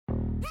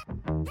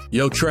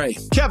Yo, Trey.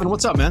 Kevin,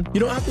 what's up, man?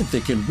 I've been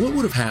thinking, what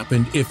would have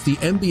happened if the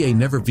NBA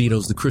never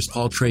vetoes the Chris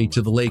Paul trade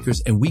to the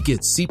Lakers and we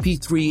get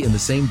CP3 in the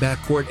same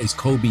backcourt as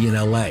Kobe in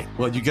LA?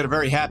 Well, you get a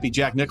very happy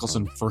Jack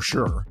Nicholson for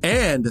sure.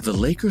 And the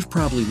Lakers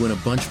probably win a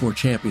bunch more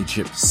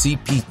championships.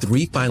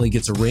 CP3 finally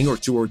gets a ring or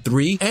two or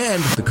three,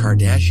 and the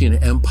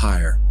Kardashian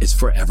empire is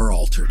forever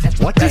altered.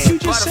 What did you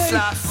just say?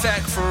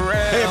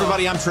 Hey,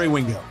 everybody, I'm Trey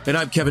Wingo. And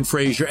I'm Kevin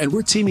Frazier, and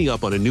we're teaming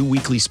up on a new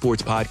weekly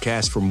sports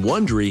podcast from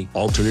Wondery,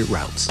 Alternate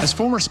Routes. As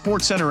former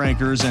Sports Center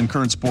anchors and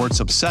current sports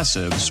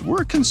obsessives,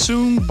 we're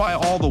consumed by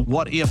all the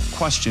what-if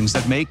questions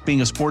that make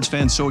being a sports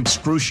fan so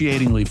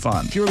excruciatingly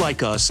fun. If you're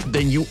like us,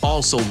 then you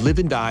also live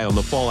and die on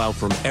the fallout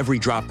from every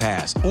drop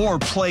pass. Or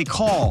play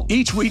call.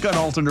 Each week on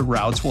Alternate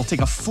Routes, we'll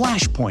take a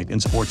flashpoint in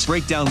sports,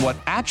 break down what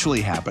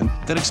actually happened,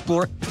 then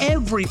explore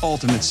every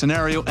alternate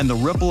scenario and the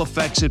ripple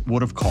effects it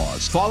would have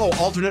caused. Follow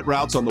Alternate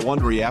Routes on the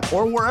Wondery app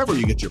or wherever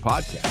you get your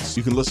podcasts.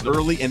 You can listen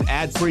early and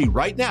ad-free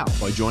right now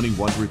by joining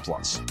Wondery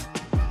Plus.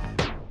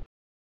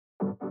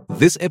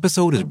 This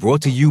episode is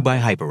brought to you by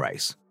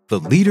Hyperice, the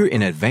leader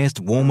in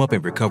advanced warm-up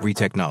and recovery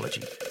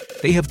technology.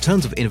 They have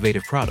tons of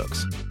innovative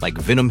products, like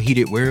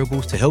Venom-heated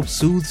wearables to help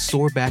soothe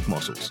sore back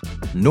muscles,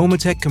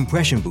 Normatec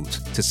compression boots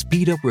to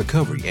speed up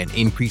recovery and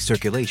increase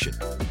circulation,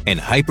 and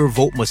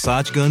Hypervolt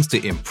massage guns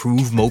to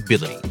improve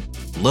mobility.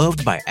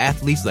 Loved by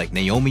athletes like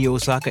Naomi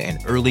Osaka and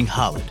Erling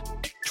Haaland.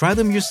 Try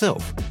them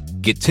yourself.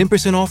 Get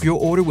 10% off your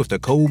order with the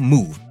code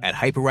MOVE at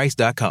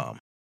Hyperice.com.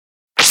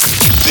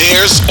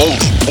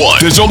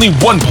 There's only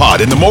one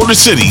pod in the Motor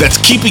City that's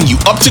keeping you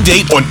up to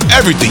date on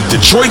everything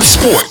Detroit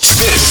sports.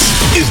 This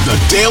is The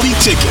Daily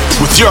Ticket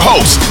with your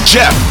host,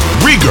 Jeff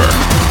Rieger.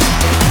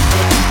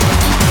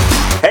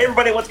 Hey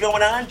everybody, what's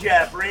going on?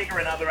 Jeff Rieger,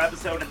 another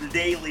episode of The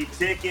Daily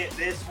Ticket.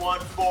 This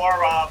one for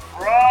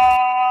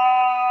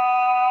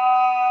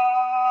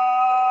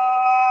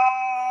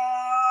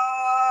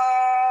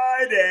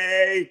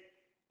Friday.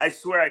 I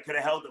swear I could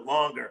have held it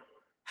longer.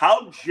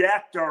 How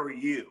jacked are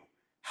you?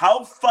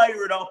 How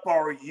fired up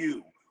are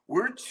you?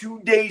 We're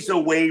 2 days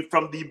away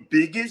from the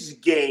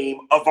biggest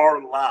game of our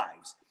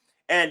lives.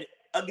 And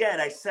again,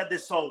 I said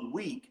this all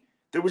week.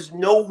 There was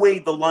no way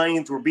the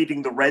Lions were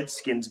beating the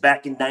Redskins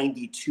back in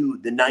 92,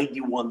 the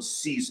 91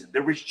 season.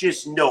 There was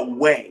just no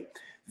way.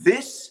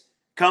 This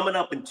coming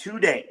up in 2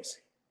 days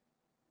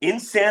in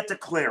Santa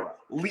Clara,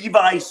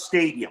 Levi's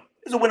Stadium,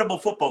 is a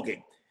winnable football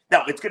game.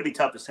 Now, it's going to be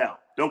tough as hell.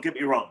 Don't get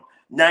me wrong.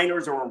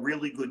 Niners are a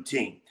really good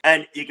team.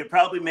 And you could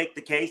probably make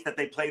the case that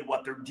they played,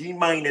 their D-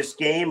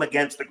 game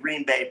against the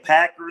Green Bay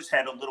Packers,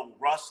 had a little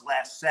rust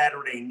last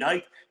Saturday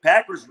night.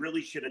 Packers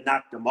really should have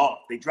knocked them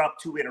off. They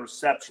dropped 2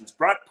 interceptions.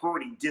 Brock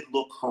Purdy did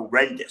look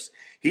horrendous.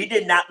 He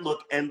did not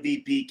look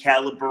MVP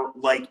caliber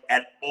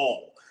at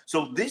all.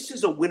 So this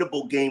is a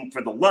winnable game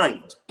for the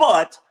Lions.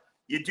 But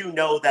you do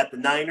know that the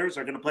Niners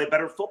are going to play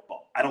better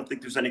football. I don't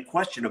think there's any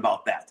question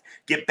about that.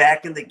 Get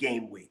back in the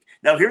game week.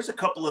 Now, here's a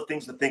couple of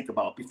things to think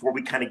about before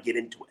we kind of get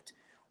into it.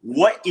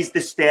 What is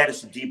the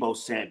status of Deebo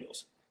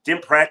Samuels?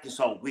 Didn't practice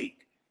all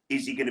week.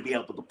 Is he going to be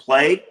able to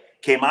play?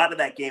 Came out of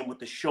that game with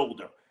the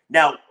shoulder.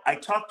 Now, I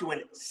talked to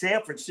a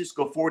San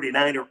Francisco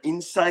 49er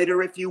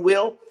insider, if you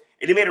will,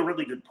 and he made a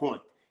really good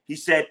point. He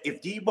said,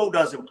 if Deebo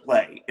doesn't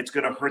play, it's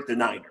going to hurt the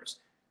Niners.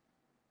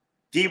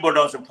 Deebo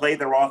doesn't play,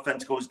 their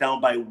offense goes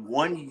down by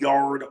 1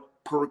 yard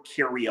per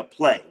carry a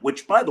play,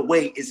 which, by the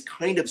way, is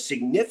kind of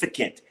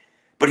significant.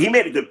 But he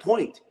made a good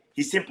point.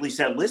 He simply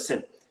said,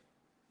 listen,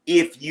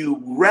 if you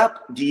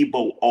rep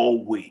Deebo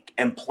all week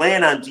and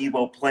plan on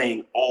Deebo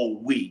playing all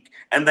week,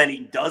 and then he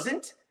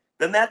doesn't,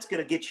 then that's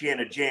going to get you in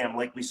a jam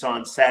like we saw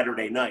on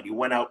Saturday night. He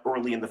went out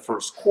early in the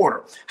first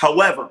quarter.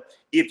 However,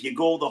 if you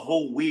go the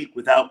whole week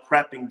without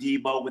prepping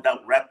Deebo,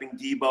 without repping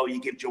Deebo, you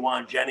give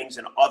Jawan Jennings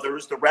and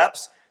others the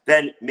reps,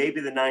 then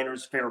maybe the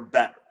Niners fare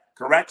better.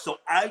 Correct? So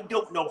I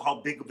don't know how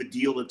big of a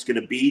deal it's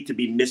going to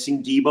be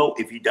missing Deebo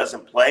if he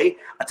doesn't play.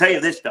 I'll tell you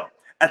this, though.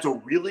 That's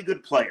a really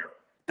good player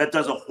that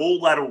does a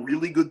whole lot of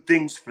really good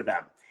things for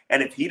them.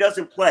 And if he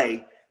doesn't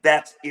play,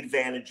 that's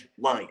advantage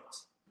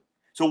Lions.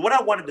 So what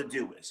I wanted to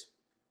do is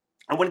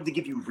I wanted to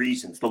give you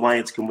reasons the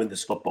Lions can win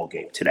this football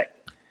game today.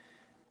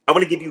 I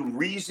want to give you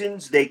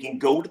reasons they can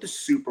go to the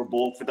Super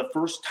Bowl for the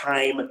first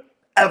time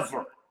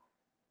ever.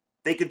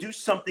 They could do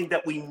something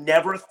that we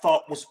never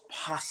thought was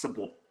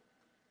possible.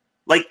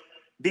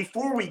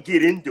 Before we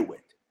get into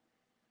it,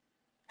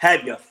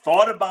 have you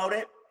thought about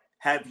it?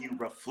 Have you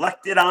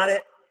reflected on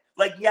it?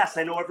 Yes,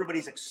 I know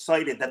everybody's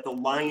excited that the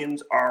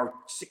Lions are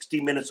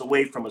 60 minutes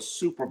away from a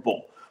Super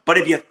Bowl. But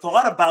have you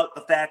thought about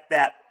the fact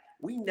that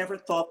we never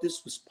thought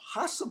this was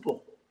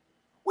possible?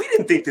 We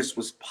didn't think this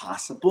was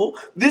possible.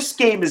 This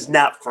game is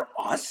not for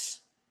us.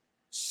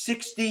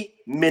 60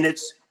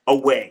 minutes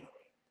away.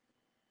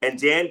 And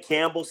Dan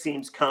Campbell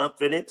seems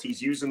confident.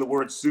 He's using the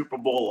word Super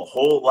Bowl a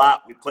whole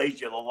lot. We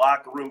played you in the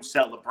locker room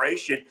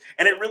celebration.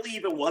 And it really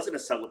even wasn't a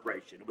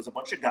celebration. It was a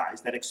bunch of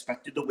guys that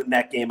expected to win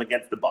that game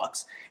against the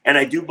Bucs. And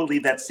I do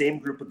believe that same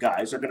group of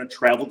guys are going to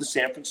travel to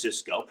San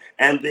Francisco,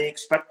 and they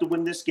expect to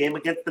win this game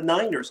against the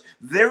Niners.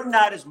 They're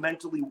not as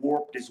mentally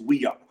warped as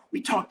we are. We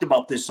talked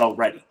about this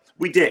already.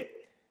 We did.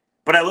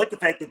 But I like the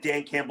fact that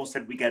Dan Campbell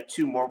said we got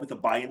 2 more with a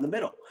bye in the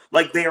middle.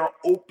 Like, they are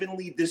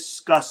openly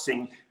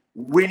discussing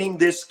winning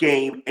this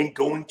game and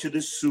going to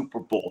the Super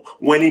Bowl.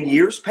 When in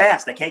years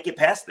past, I can't get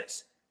past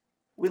this.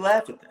 We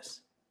laugh at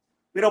this.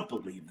 We don't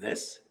believe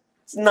this.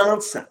 It's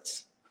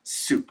nonsense.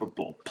 Super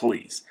Bowl,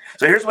 please.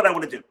 So here's what I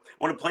want to do.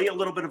 I want to play a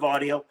little bit of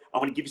audio. I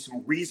want to give you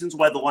some reasons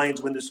why the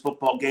Lions win this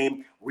football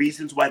game,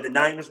 reasons why the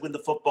Niners win the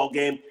football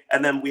game,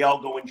 and then we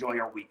all go enjoy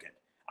our weekend.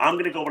 I'm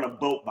going to go on a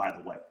boat, by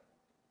the way.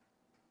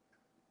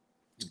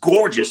 It's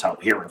gorgeous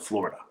out here in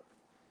Florida.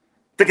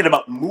 Thinking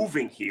about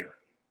moving here.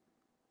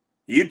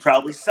 You'd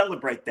probably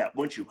celebrate that,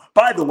 wouldn't you?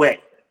 By the way,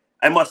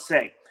 I must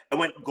say, I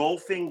went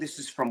golfing. This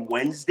is from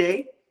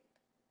Wednesday.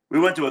 We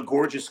went to a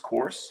gorgeous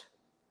course.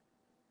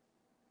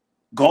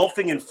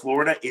 Golfing in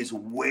Florida is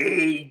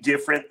way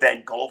different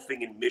than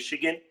golfing in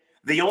Michigan.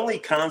 The only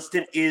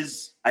constant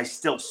is I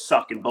still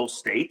suck in both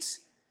states.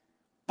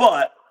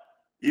 But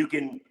you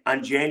can,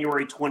 on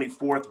January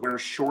 24th, wear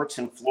shorts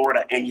in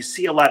Florida, and you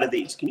see a lot of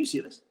these. Can you see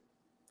this?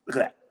 Look at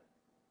that.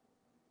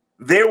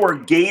 There were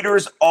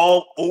gators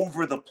all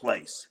over the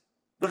place.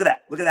 Look at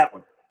that. Look at that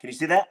one. Can you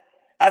see that?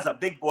 That's a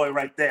big boy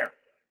right there.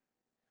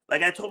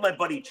 Like I told my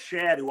buddy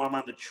Chad, who I'm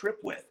on the trip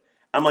with,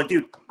 I'm like,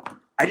 dude,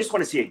 I just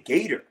want to see a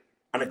gator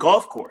on a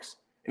golf course.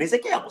 And he's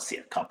like, yeah, we'll see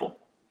a couple.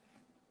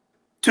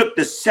 Took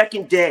the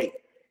second day,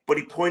 but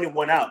he pointed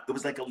one out. It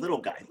was like a little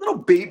guy, little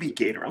baby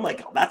gator. I'm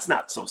like, oh, that's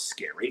not so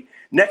scary.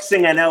 Next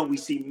thing I know, we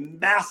see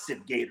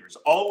massive gators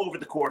all over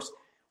the course.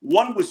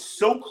 One was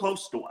so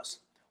close to us.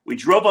 We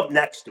drove up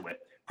next to it,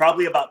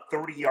 probably about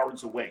 30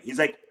 yards away. He's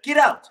like, get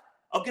out.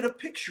 I'll get a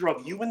picture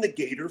of you and the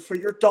gator for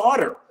your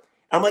daughter.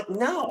 I'm like,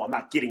 no, I'm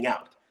not getting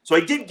out. So I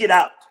did get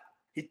out.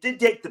 He did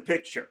take the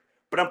picture,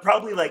 but I'm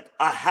probably like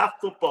a half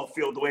football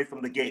field away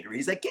from the gator.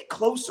 He's like, get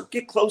closer,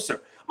 get closer.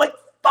 I'm like,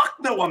 fuck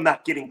no, I'm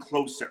not getting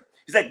closer.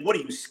 He's like, what, are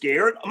you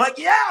scared? I'm like,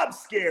 yeah, I'm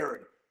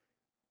scared.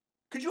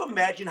 Could you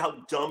imagine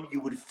how dumb you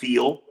would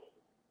feel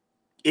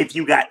if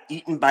you got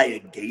eaten by a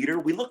gator?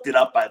 We looked it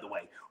up, by the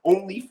way.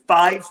 Only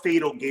 5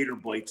 fatal gator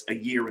bites a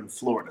year in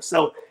Florida.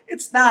 So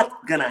it's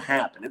not going to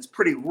happen. It's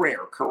pretty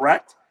rare,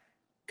 correct?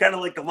 Kind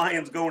of like the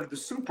Lions going to the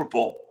Super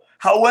Bowl.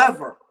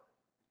 However,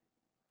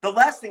 the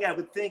last thing I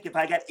would think if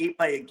I got ate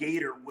by a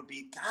gator would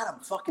be, God, I'm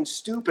fucking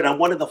stupid. I'm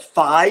one of the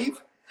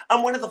 5.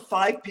 I'm one of the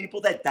 5 people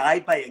that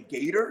died by a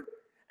gator.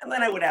 And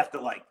then I would have to,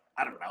 like,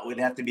 I don't know, it would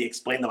have to be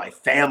explained to my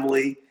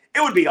family.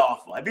 It would be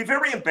awful. I'd be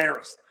very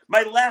embarrassed.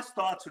 My last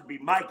thoughts would be,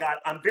 my God,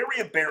 I'm very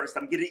embarrassed.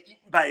 I'm getting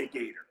eaten by a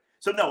gator.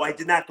 So, no, I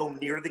did not go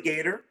near the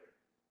gator,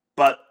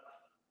 but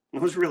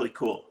it was really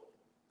cool.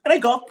 And I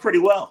golfed pretty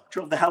well.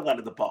 Drove the hell out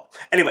of the ball.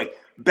 Anyway,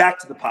 back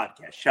to the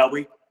podcast, shall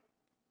we?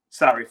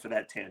 Sorry for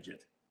that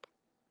tangent.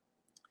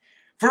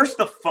 First,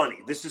 the funny.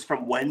 This is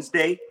from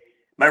Wednesday.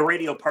 My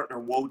radio partner,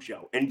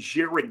 Wojo, and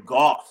Jared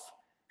Goff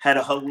had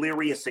a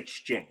hilarious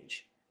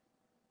exchange.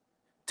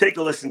 Take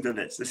a listen to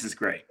this. This is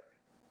great.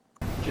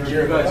 Jared,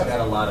 you guys got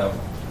a lot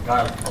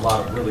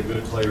of really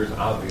good players,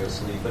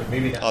 obviously, but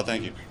maybe not. Oh,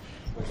 thank you.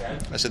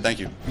 I said thank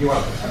you. You're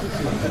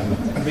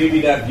welcome.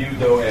 Maybe not viewed,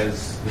 though,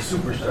 as the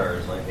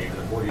superstars like maybe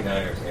the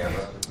 49ers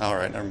have. All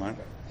right, never mind.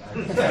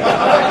 But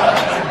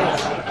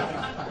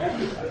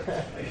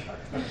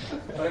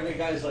I mean,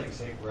 guys like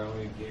St. Brown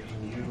and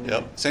getting you.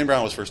 Yep, St.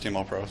 Brown was first team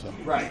All-Pro, so.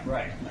 Right.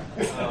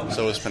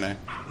 So was Panay.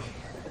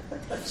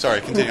 Sorry,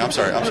 continue. I'm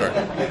sorry.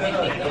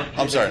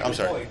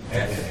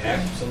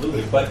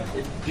 Absolutely. But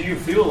do you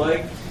feel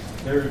like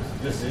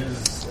this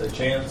is a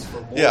chance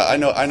for more? Yeah, I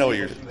know what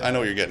you're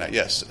getting at.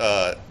 Yes,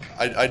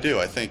 I do.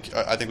 I think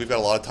we've got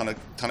a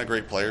ton of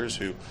great players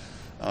who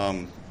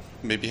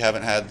maybe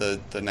haven't had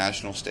the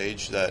national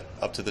stage that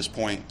up to this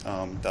point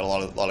that a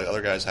lot of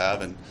other guys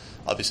have, and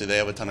obviously they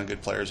have a ton of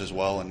good players as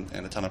well, and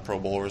a ton of Pro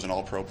Bowlers and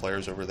All-Pro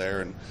players over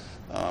there, and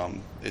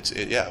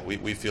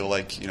we feel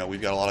like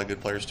we've got a lot of good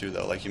players too,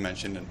 though, like you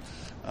mentioned,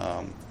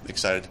 and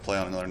excited to play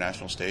on another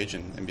national stage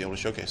and be able to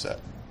showcase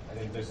that. I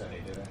didn't miss any,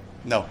 did I?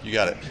 No, you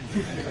got it.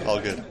 All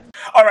good.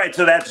 All right,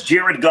 so that's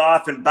Jared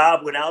Goff and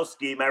Bob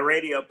Winowski, my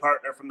radio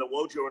partner from the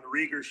Wojo and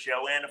Rieger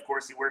show, and of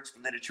course he works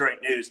for the Detroit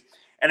News.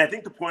 And I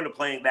think the point of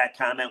playing that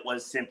comment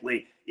was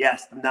simply,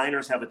 yes, the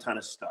Niners have a ton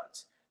of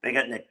studs. They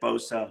got Nick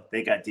Bosa,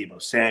 they got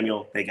Deebo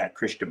Samuel, they got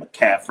Christian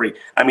McCaffrey.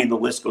 I mean, the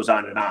list goes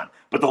on and on.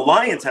 But the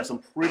Lions have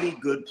some pretty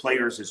good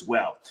players as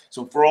well.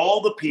 So for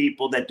all the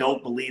people that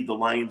don't believe the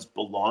Lions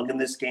belong in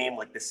this game,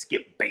 like the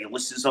Skip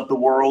Baylesses of the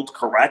world,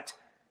 correct?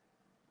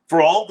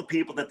 For all the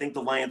people that think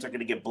the Lions are going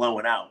to get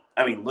blown out,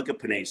 I mean, look at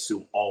Penei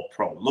Sewell,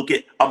 All-Pro. Look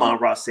at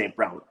Amon-Ra St.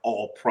 Brown,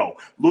 All-Pro.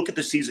 Look at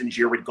the season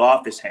Jared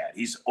Goff has had.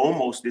 He's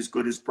almost as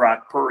good as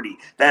Brock Purdy.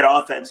 That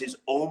offense is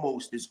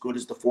almost as good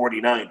as the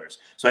 49ers.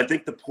 So I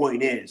think the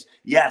point is,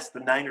 yes, the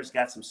Niners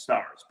got some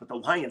stars, but the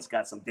Lions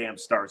got some damn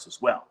stars as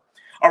well.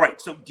 All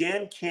right, so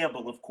Dan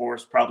Campbell, of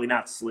course, probably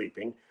not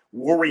sleeping,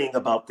 worrying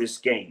about this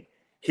game.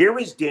 Here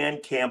is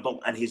Dan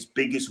Campbell and his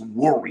biggest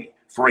worry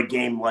for a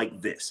game like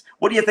this.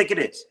 What do you think it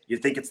is? You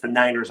think it's the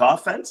Niners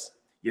offense?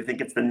 You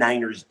think it's the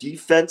Niners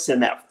defense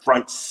and that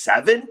front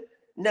 7?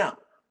 No,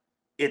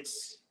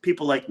 it's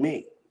people like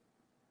me.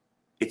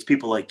 It's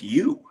people like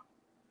you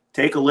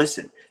Take a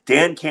listen.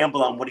 Dan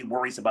Campbell on what he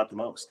worries about the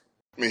most.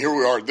 I mean, here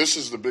we are. This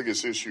is the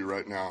biggest issue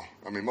right now.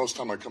 I mean, most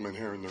time I come in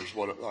here and there's,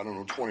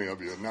 20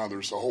 of you. And now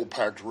there's a whole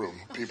packed room,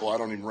 people I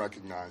don't even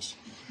recognize.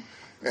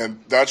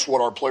 And that's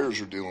what our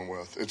players are dealing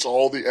with. It's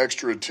all the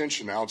extra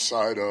attention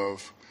outside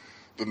of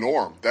the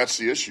norm. That's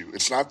the issue.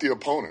 It's not the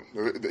opponent.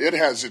 It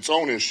has its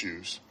own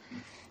issues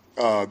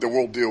that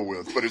we'll deal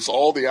with. But it's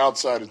all the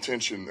outside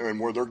attention and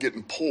where they're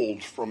getting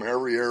pulled from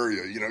every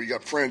area. You know, you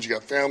got friends, you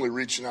got family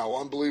reaching out.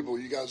 Well, unbelievable.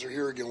 You guys are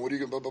here again. What are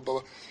you going to blah,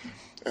 blah,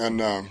 blah.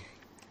 And,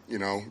 you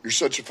know, you're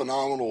such a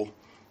phenomenal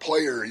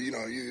player. You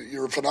know,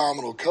 you're a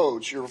phenomenal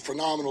coach. You're a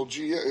phenomenal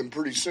GM. And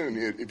pretty soon,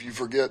 if you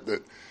forget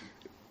that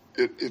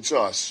it's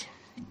us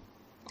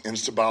and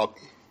it's about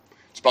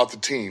the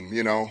team,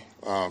 you know.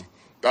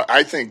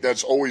 I think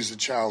that's always a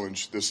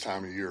challenge this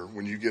time of year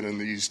when you get in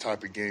these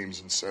type of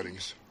games and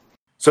settings.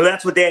 So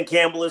that's what Dan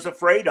Campbell is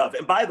afraid of.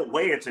 And by the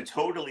way, it's a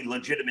totally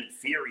legitimate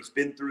fear. He's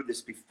been through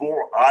this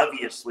before,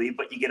 obviously,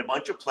 but you get a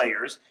bunch of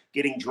players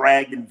getting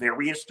dragged in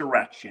various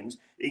directions.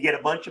 You get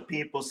a bunch of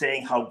people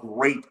saying how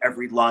great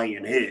every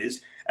Lion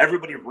is.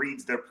 Everybody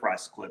reads their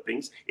press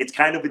clippings. It's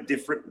kind of a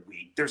different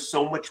week. There's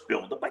so much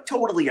buildup. I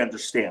totally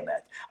understand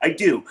that. I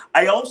do.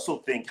 I also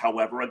think,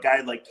 however, a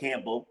guy like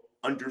Campbell,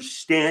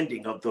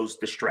 understanding of those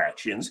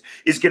distractions,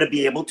 is going to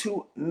be able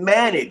to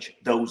manage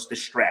those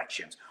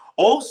distractions.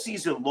 All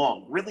season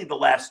long, really the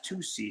last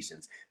 2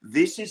 seasons,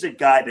 this is a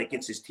guy that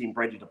gets his team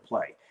ready to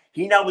play.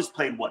 He now has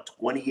played,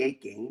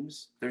 28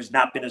 games? There's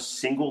not been a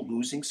single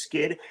losing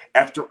skid.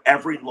 After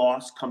every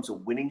loss comes a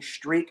winning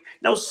streak.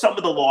 Now, some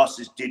of the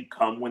losses did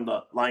come when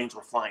the Lions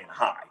were flying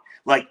high.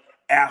 Like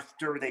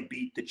after they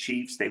beat the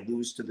Chiefs, they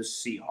lose to the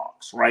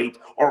Seahawks, right?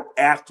 Or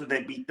after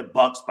they beat the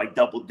Bucs by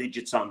double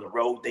digits on the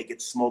road, they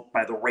get smoked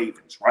by the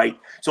Ravens, right?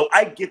 So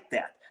I get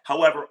that.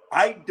 However,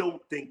 I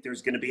don't think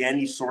there's going to be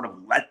any sort of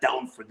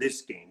letdown for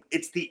this game.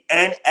 It's the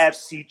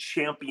NFC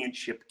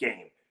Championship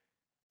game.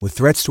 With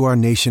threats to our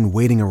nation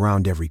waiting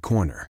around every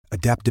corner,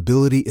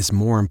 adaptability is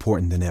more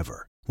important than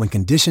ever. When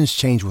conditions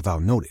change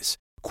without notice,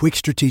 quick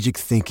strategic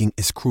thinking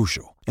is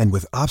crucial. And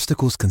with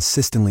obstacles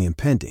consistently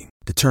impending,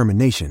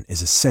 determination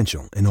is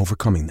essential in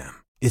overcoming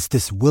them. It's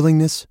this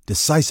willingness,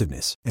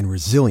 decisiveness, and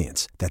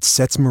resilience that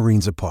sets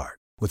Marines apart.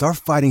 With our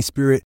fighting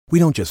spirit, we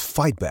don't just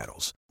fight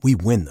battles, we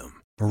win them.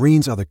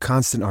 Marines are the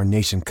constant our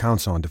nation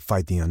counts on to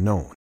fight the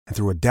unknown. And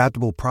through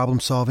adaptable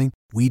problem solving,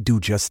 we do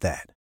just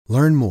that.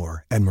 Learn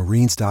more at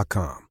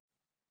marines.com.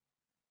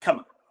 Come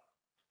on.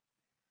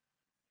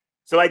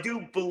 So I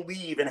do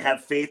believe and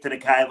have faith in a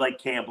guy like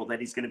Campbell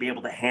that he's going to be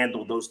able to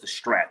handle those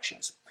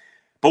distractions.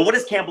 But what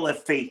does Campbell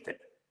have faith in?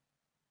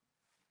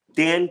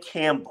 Dan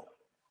Campbell.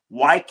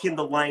 Why can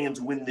the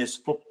Lions win this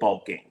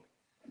football game?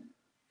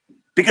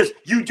 Because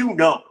you do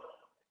know,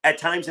 at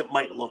times it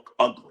might look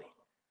ugly.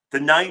 The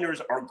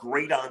Niners are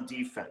great on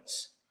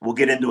defense. We'll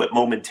get into it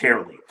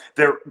momentarily.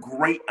 They're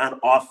great on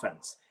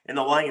offense. And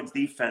the Lions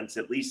defense,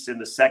 at least in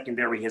the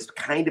secondary, has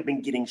kind of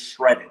been getting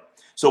shredded.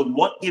 So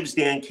what gives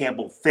Dan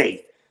Campbell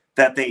faith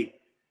that they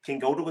can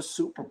go to a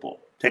Super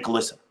Bowl? Take a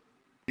listen.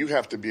 You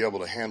have to be able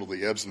to handle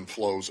the ebbs and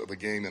flows of a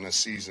game in a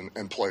season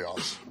and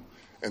playoffs.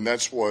 And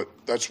that's what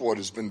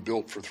has been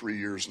built for 3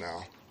 years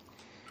now.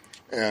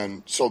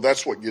 And so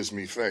that's what gives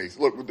me faith.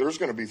 Look, there's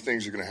going to be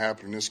things that are going to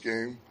happen in this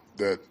game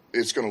that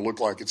it's going to look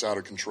like it's out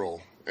of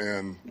control.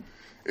 And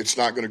it's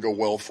not going to go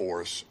well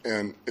for us.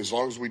 And as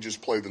long as we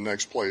just play the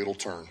next play, it'll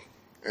turn.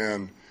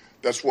 And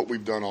that's what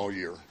we've done all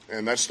year.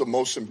 And that's the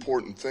most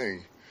important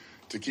thing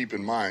to keep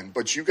in mind.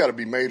 But you've got to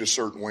be made a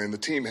certain way, and the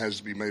team has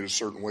to be made a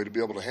certain way to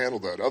be able to handle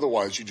that.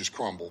 Otherwise, you just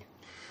crumble.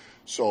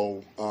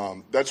 So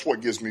that's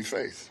what gives me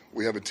faith.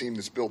 We have a team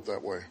that's built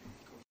that way.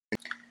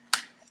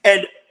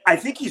 And I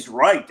think he's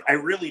right. I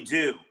really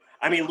do.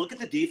 I mean, look at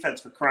the defense,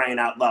 for crying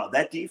out loud.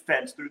 That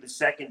defense through the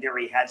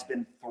secondary has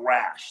been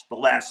thrashed the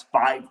last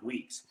 5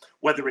 weeks,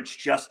 whether it's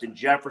Justin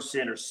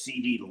Jefferson or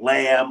CeeDee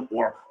Lamb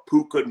or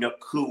Puka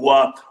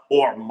Nacua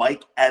or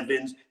Mike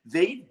Evans.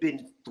 They've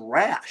been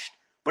thrashed,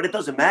 but it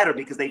doesn't matter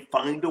because they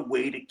find a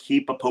way to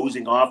keep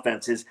opposing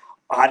offenses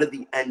out of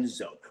the end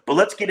zone. But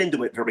let's get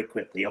into it very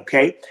quickly,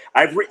 okay?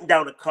 I've written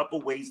down a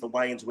couple ways the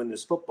Lions win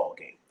this football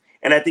game.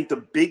 And I think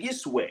the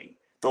biggest way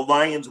the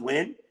Lions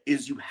win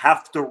is you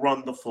have to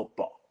run the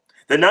football.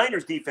 The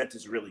Niners defense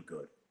is really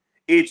good.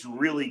 It's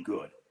really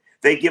good.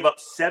 They give up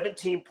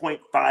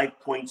 17.5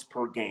 points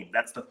per game.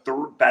 That's the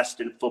third best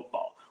in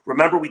football.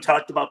 Remember, we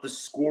talked about the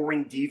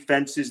scoring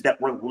defenses that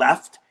were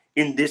left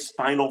in this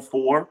Final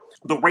Four.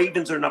 The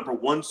Ravens are number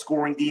 1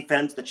 scoring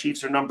defense. The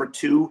Chiefs are number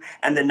 2,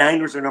 and the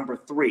Niners are number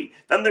 3.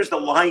 Then there's the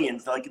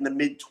Lions, like in the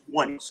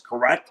mid-20s,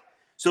 correct?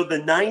 So the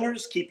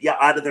Niners keep you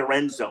out of their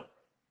end zone.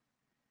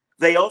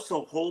 They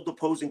also hold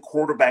opposing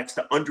quarterbacks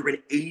to under an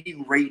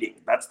 80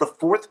 rating. That's the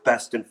 4th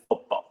best in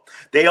football.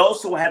 They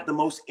also have the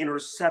most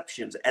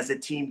interceptions as a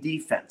team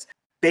defense.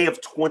 They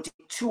have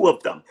 22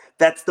 of them.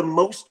 That's the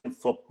most in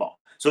football.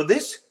 So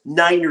this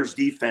Niners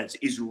defense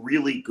is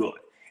really good.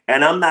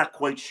 And I'm not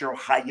quite sure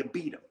how you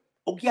beat them.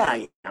 Oh, yeah,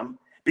 I am.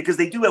 Because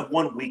they do have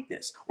one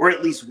weakness, or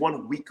at least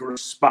one weaker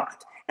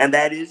spot. And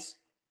that is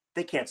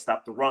they can't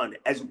stop the run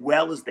as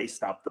well as they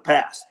stop the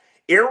pass.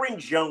 Aaron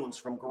Jones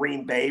from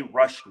Green Bay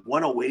rushed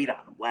 108 on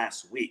him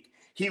last week.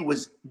 He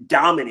was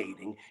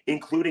dominating,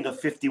 including a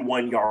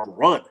 51-yard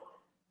run.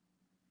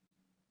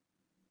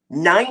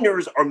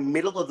 Niners are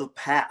middle of the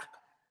pack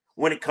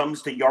when it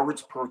comes to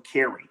yards per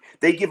carry.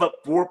 They give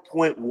up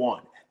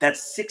 4.1.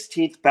 That's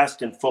 16th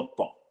best in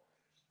football.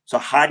 So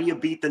how do you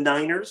beat the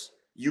Niners?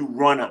 You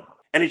run on them.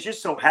 And it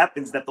just so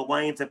happens that the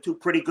Lions have two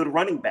pretty good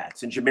running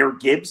backs in Jahmyr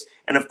Gibbs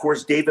and, of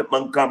course, David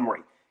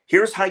Montgomery.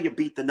 Here's how you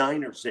beat the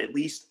Niners, at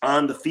least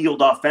on the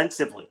field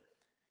offensively.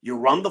 You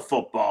run the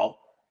football,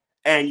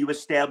 and you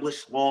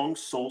establish long,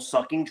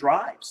 soul-sucking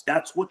drives.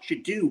 That's what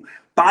you do.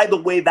 By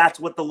the way, that's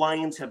what the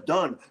Lions have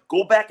done.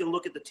 Go back and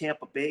look at the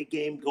Tampa Bay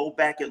game. Go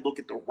back and look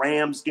at the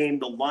Rams game.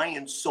 The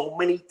Lions so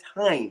many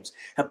times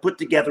have put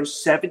together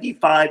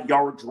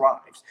 75-yard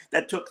drives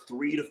that took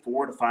 3 to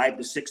 4 to 5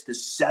 to 6 to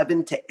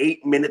 7 to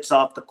 8 minutes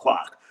off the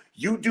clock.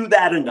 You do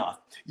that enough.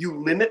 You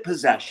limit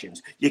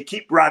possessions. You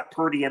keep Brock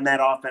Purdy and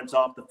that offense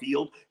off the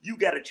field. You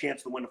got a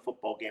chance to win a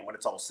football game when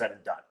it's all said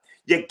and done.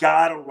 You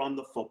got to run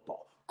the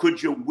football.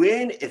 Could you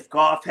win if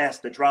Goff has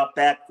to drop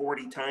back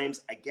 40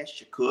 times? I guess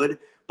you could,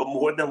 but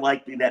more than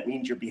likely that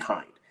means you're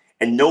behind.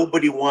 And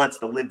nobody wants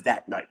to live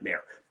that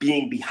nightmare.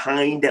 Being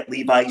behind at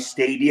Levi's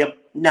Stadium?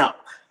 No.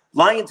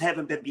 Lions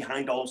haven't been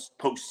behind all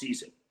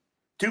postseason.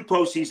 2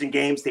 postseason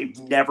games, they've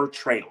never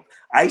trailed.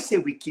 I say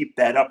we keep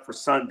that up for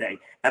Sunday,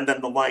 and then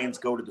the Lions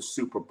go to the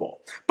Super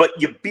Bowl. But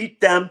you beat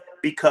them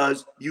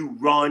because you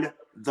run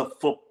the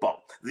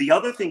football. The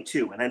other thing,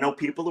 too, and I know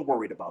people are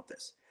worried about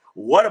this,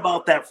 what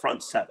about that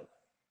front seven?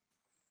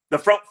 The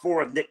front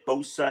four of Nick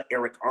Bosa,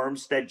 Eric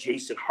Armstead,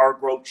 Jason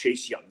Hargrove,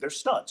 Chase Young. They're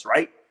studs,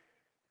 right?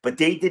 But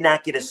they did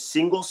not get a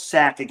single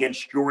sack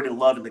against Jordan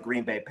Love and the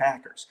Green Bay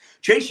Packers.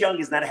 Chase Young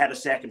has not had a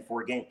sack in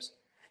 4 games.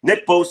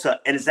 Nick Bosa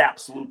and his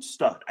absolute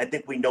stud. I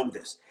think we know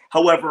this.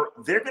 However,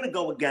 they're going to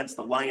go against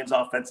the Lions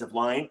offensive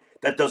line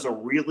that does a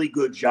really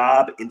good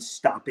job in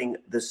stopping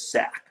the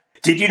sack.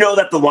 Did you know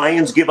that the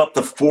Lions give up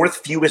the 4th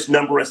fewest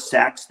number of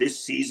sacks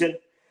this season?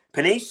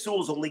 Penei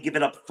Sewell's only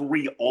given up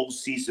 3 all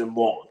season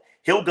long.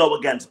 He'll go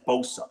against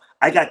Bosa.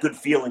 I got good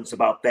feelings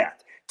about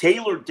that.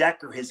 Taylor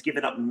Decker has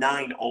given up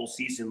 9 all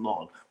season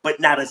long, but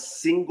not a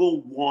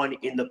single one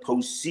in the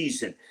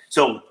postseason.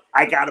 So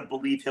I got to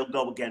believe he'll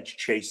go against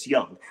Chase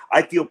Young.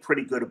 I feel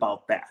pretty good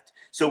about that.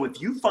 So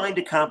if you find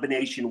a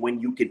combination when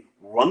you can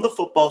run the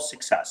football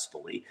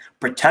successfully,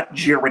 protect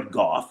Jared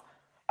Goff,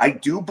 I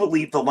do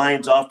believe the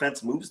Lions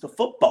offense moves the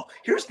football.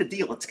 Here's the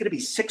deal. It's going to be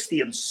 60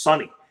 and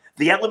sunny.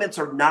 The elements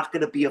are not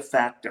going to be a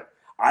factor.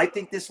 I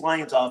think this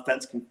Lions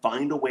offense can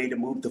find a way to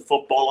move the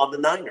football on the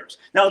Niners.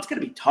 Now, it's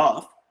going to be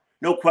tough.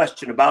 No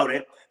question about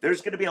it.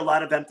 There's going to be a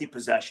lot of empty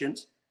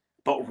possessions,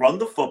 but run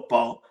the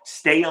football,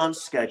 stay on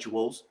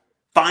schedules,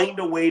 find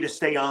a way to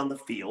stay on the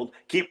field,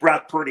 keep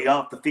Brock Purdy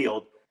off the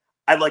field.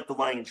 I like the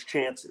Lions'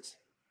 chances.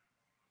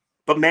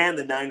 But, man,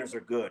 the Niners are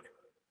good.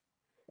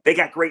 They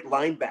got great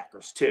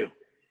linebackers, too.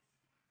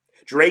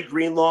 Dre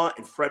Greenlaw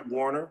and Fred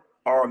Warner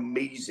are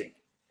amazing.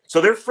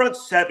 So their front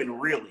seven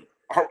really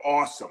are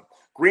awesome.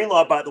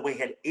 Greenlaw, by the way,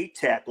 had 8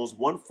 tackles,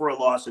 1 for a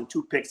loss, and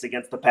 2 picks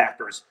against the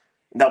Packers,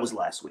 and that was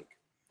last week.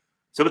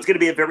 So it's going to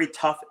be a very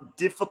tough,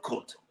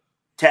 difficult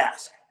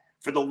task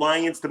for the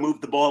Lions to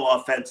move the ball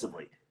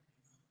offensively.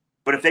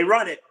 But if they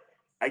run it,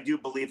 I do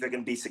believe they're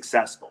going to be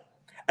successful.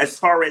 As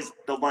far as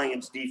the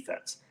Lions'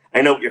 defense,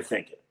 I know what you're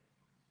thinking.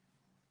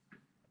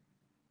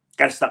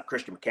 Got to stop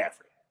Christian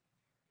McCaffrey.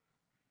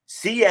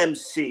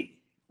 CMC,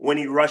 when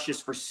he rushes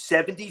for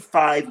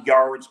 75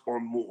 yards or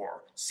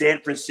more,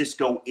 San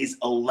Francisco is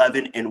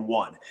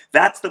 11-1.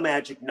 That's the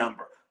magic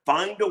number.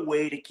 Find a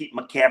way to keep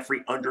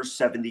McCaffrey under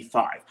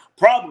 75.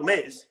 Problem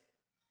is,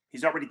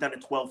 he's already done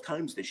it 12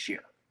 times this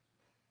year.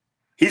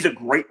 He's a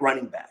great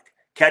running back.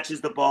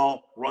 Catches the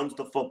ball, runs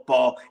the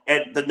football,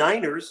 and the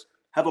Niners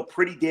have a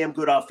pretty damn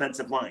good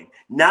offensive line.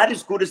 Not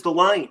as good as the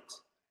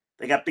Lions.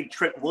 They got big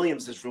Trent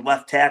Williams as their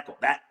left tackle.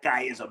 That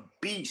guy is a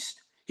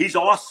beast. He's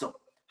awesome.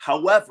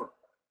 However,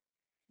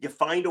 you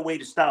find a way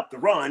to stop the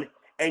run,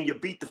 and you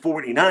beat the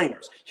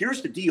 49ers.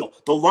 Here's the deal.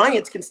 The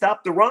Lions can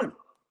stop the run.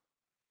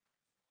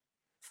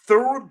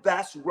 3rd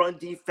best run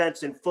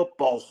defense in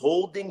football,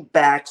 holding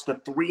backs to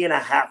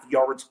 3.5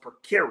 yards per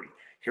carry.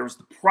 Here's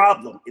the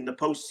problem. In the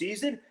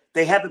postseason,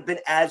 they haven't been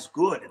as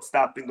good at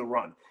stopping the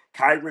run.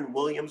 Kyren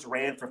Williams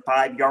ran for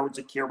 5 yards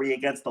a carry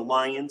against the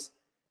Lions.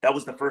 That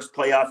was the first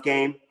playoff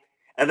game.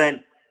 And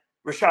then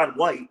Rachaad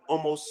White,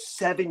 almost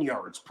 7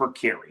 yards per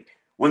carry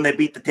when they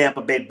beat the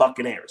Tampa Bay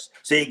Buccaneers.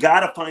 So you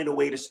got to find a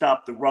way to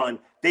stop the run.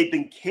 They've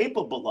been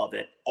capable of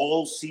it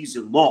all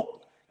season long.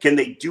 Can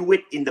they do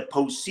it in the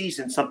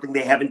postseason, something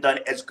they haven't done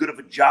as good of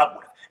a job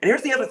with? And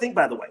here's the other thing,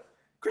 by the way.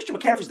 Christian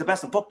McCaffrey's the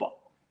best in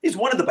football. He's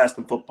one of the best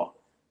in football.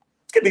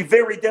 It's going to be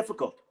very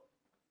difficult.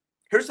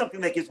 Here's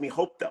something that gives me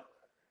hope, though.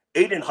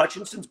 Aiden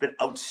Hutchinson's been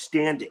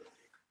outstanding.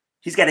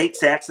 He's got 8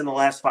 sacks in the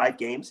last 5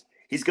 games.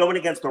 He's going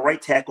against the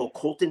right tackle,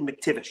 Colton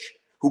McTivish,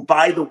 who,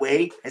 by the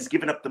way, has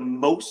given up the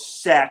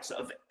most sacks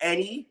of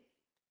any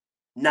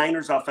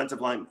Niners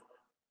offensive lineman.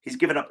 He's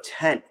given up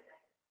 10.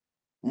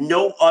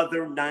 No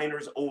other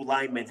Niners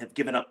O-linemen have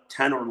given up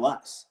 10 or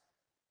less.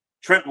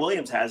 Trent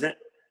Williams hasn't.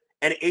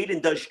 And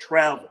Aiden does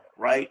travel,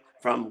 right?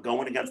 From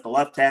going against the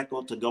left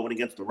tackle to going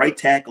against the right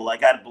tackle. I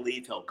got to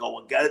believe he'll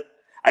go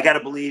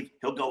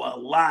a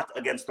lot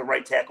against the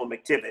right tackle,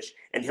 McTivish,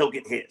 and he'll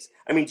get his.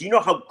 I mean, do you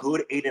know how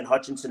good Aiden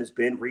Hutchinson has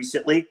been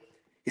recently?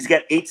 He's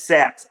got 8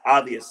 sacks,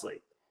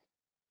 obviously.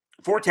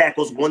 4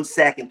 tackles, 1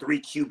 sack, and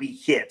 3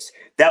 QB hits.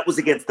 That was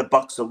against the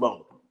Bucs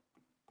alone.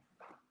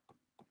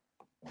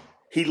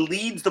 He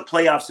leads the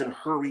playoffs in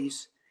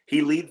hurries.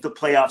 He leads the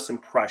playoffs in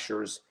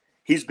pressures.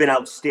 He's been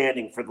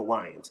outstanding for the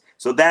Lions.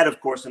 So that, of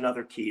course,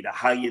 another key to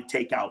how you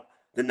take out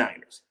the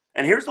Niners.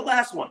 And here's the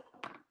last one.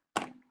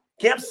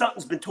 Cam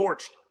Sutton's been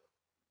torched.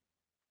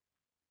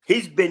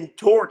 He's been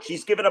torched.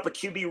 He's given up a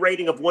QB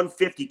rating of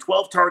 150,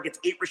 12 targets,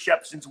 8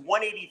 receptions,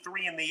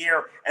 183 in the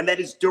air, and that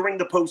is during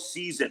the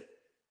postseason.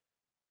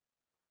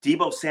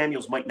 Deebo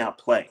Samuels might not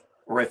play,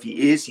 or if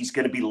he is, he's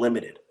going to be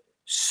limited.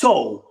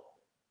 So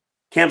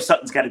Cam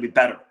Sutton's got to be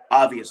better,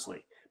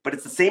 obviously. But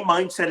it's the same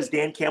mindset as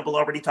Dan Campbell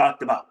already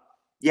talked about.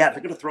 Yeah,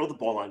 they're going to throw the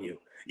ball on you.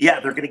 Yeah,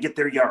 they're going to get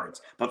their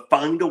yards. But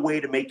find a way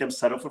to make them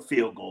settle for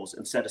field goals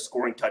instead of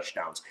scoring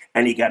touchdowns,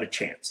 and you got a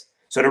chance.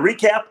 So to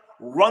recap,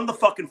 run the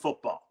fucking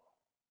football.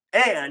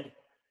 And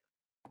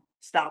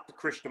stop the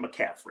Christian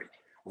McCaffrey.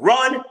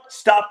 Run,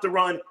 stop the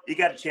run. You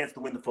got a chance to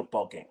win the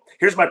football game.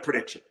 Here's my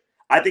prediction.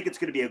 I think it's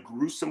going to be a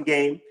gruesome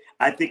game.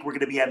 I think we're going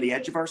to be on the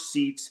edge of our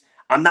seats.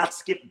 I'm not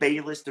Skip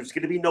Bayless. There's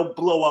going to be no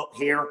blowout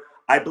here.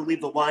 I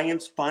believe the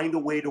Lions find a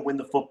way to win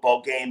the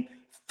football game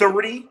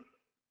 30-27.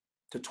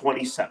 It's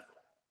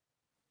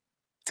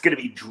going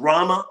to be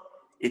drama.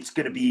 It's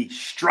going to be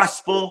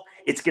stressful.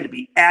 It's going to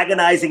be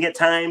agonizing at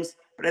times.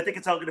 But I think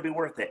it's all going to be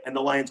worth it. And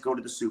the Lions go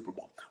to the Super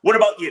Bowl. What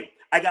about you?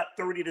 I got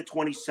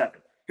 30-27.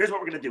 Here's what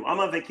we're going to do. I'm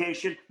on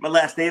vacation, my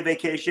last day of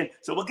vacation.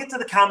 So we'll get to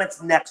the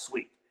comments next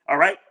week. All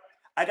right?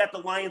 I got the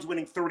Lions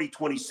winning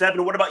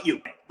 30-27. What about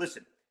you?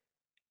 Listen,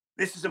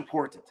 this is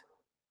important.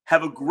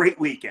 Have a great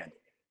weekend.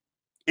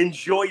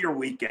 Enjoy your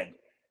weekend.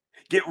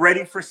 Get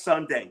ready for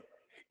Sunday.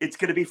 It's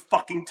going to be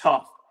fucking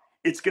tough.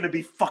 It's going to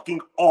be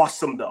fucking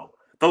awesome, though.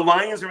 The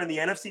Lions are in the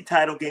NFC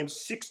title game,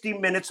 60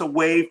 minutes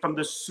away from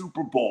the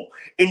Super Bowl.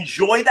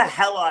 Enjoy the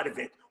hell out of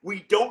it.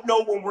 We don't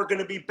know when we're going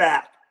to be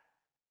back.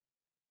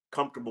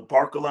 Comfortable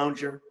Barca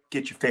lounger,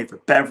 get your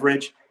favorite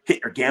beverage,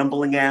 hit your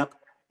gambling app,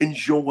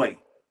 enjoy.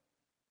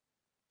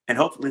 And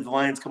hopefully the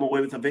Lions come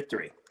away with a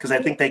victory, because I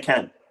think they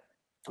can.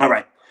 All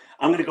right,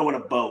 I'm going to go in a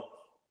boat.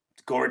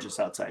 It's gorgeous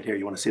outside here.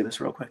 You want to see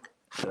this real quick?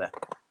 Look at that.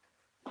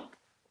 I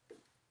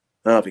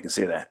don't know if you can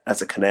see that.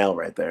 That's a canal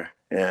right there.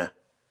 Yeah.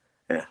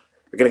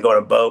 We're going to go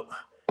on a boat.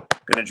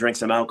 Going to drink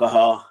some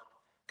alcohol.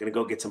 Going to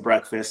go get some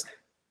breakfast.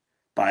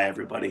 Bye,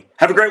 everybody.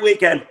 Have a great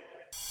weekend.